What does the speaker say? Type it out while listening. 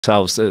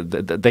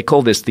They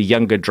call this the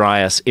Younger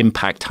Dryas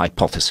impact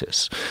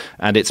hypothesis,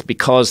 and it's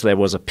because there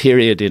was a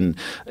period in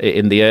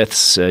the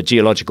Earth's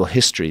geological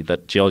history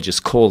that geologists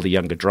call the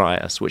Younger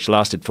Dryas, which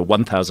lasted for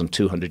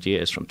 1,200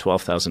 years, from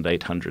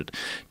 12,800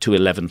 to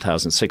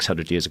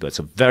 11,600 years ago. It's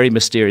a very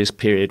mysterious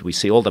period. We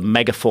see all the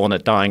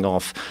megafauna dying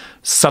off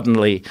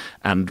suddenly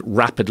and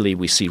rapidly.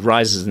 We see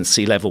rises in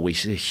sea level. We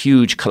see a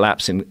huge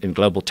collapse in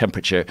global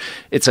temperature.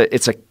 It's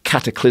a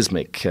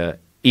cataclysmic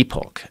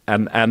epoch,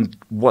 and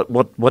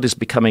what is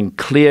becoming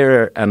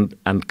clearer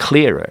and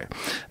clearer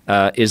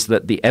is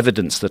that the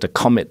evidence that a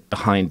comet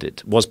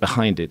was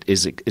behind it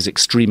is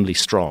extremely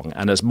strong.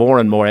 And as more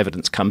and more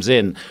evidence comes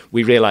in,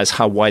 we realize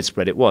how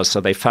widespread it was. So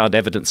they found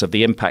evidence of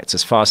the impacts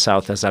as far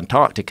south as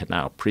Antarctica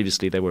now.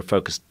 Previously, they were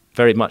focused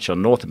very much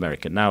on North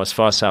America, now as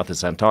far south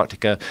as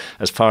Antarctica,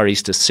 as far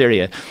east as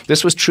Syria.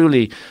 This was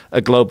truly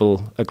a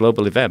global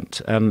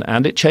event,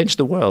 and it changed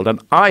the world. And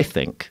I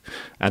think,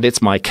 and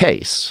it's my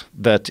case,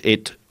 that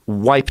it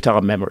wiped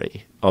our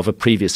memory of a previous